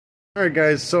Alright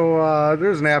guys, so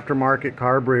there's an aftermarket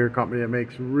carburetor company that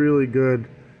makes really good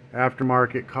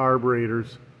aftermarket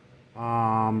carburetors.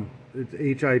 It's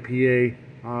HIPA.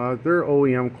 They're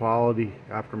OEM quality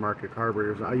aftermarket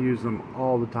carburetors. I use them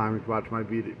all the time. If you watch my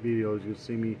videos, you'll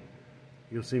see me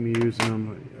using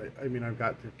them. I mean, I've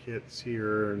got their kits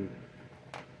here and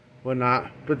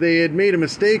whatnot. But they had made a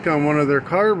mistake on one of their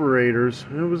carburetors,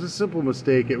 and it was a simple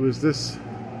mistake. It was this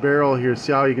barrel here.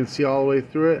 See how you can see all the way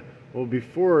through it? Well,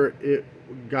 before it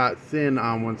got thin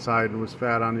on one side and was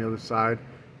fat on the other side,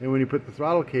 and when you put the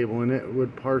throttle cable in it, it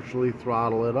would partially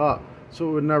throttle it up, so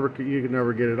it would you could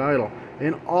never get it idle.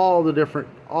 And all the different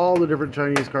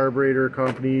Chinese carburetor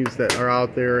companies that are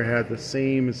out there had the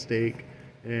same mistake,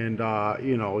 and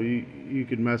you know, you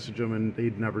could message them and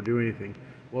they'd never do anything.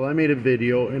 Well, I made a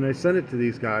video and I sent it to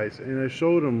these guys and I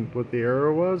showed them what the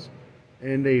error was,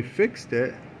 and they fixed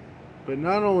it. But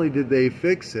not only did they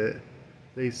fix it,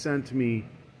 they sent me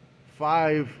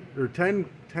 10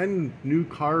 new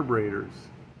carburetors,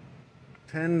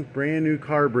 10 brand new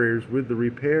carburetors with the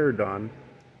repair done.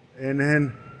 And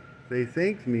then they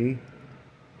thanked me.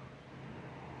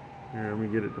 Here, let me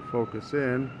get it to focus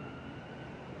in.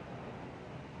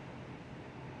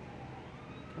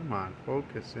 Come on,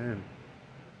 focus in.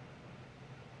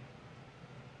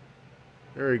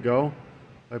 There we go.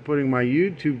 By putting my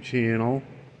YouTube channel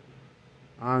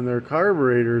on their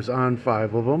carburetors on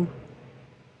 5 of them,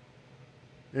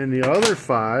 and the other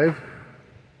 5,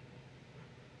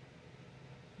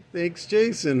 thanks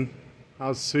Jason.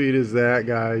 How sweet is that,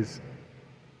 guys?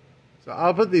 So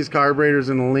I'll put these carburetors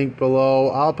in a link below.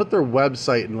 I'll put their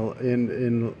website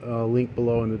in a link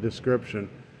below in the description.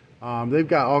 They've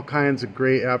got all kinds of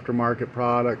great aftermarket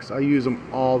products. I use them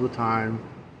all the time.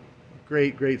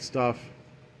 Great stuff.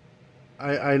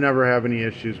 I never have any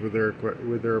issues with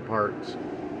their parts,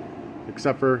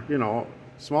 except for, you know,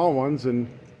 small ones, and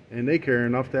they care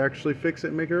enough to actually fix it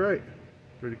and make it right.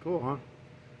 Pretty cool, huh?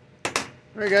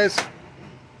 Alright guys,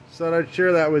 just thought I'd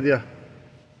share that with you.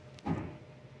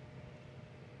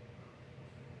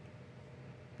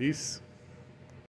 Peace.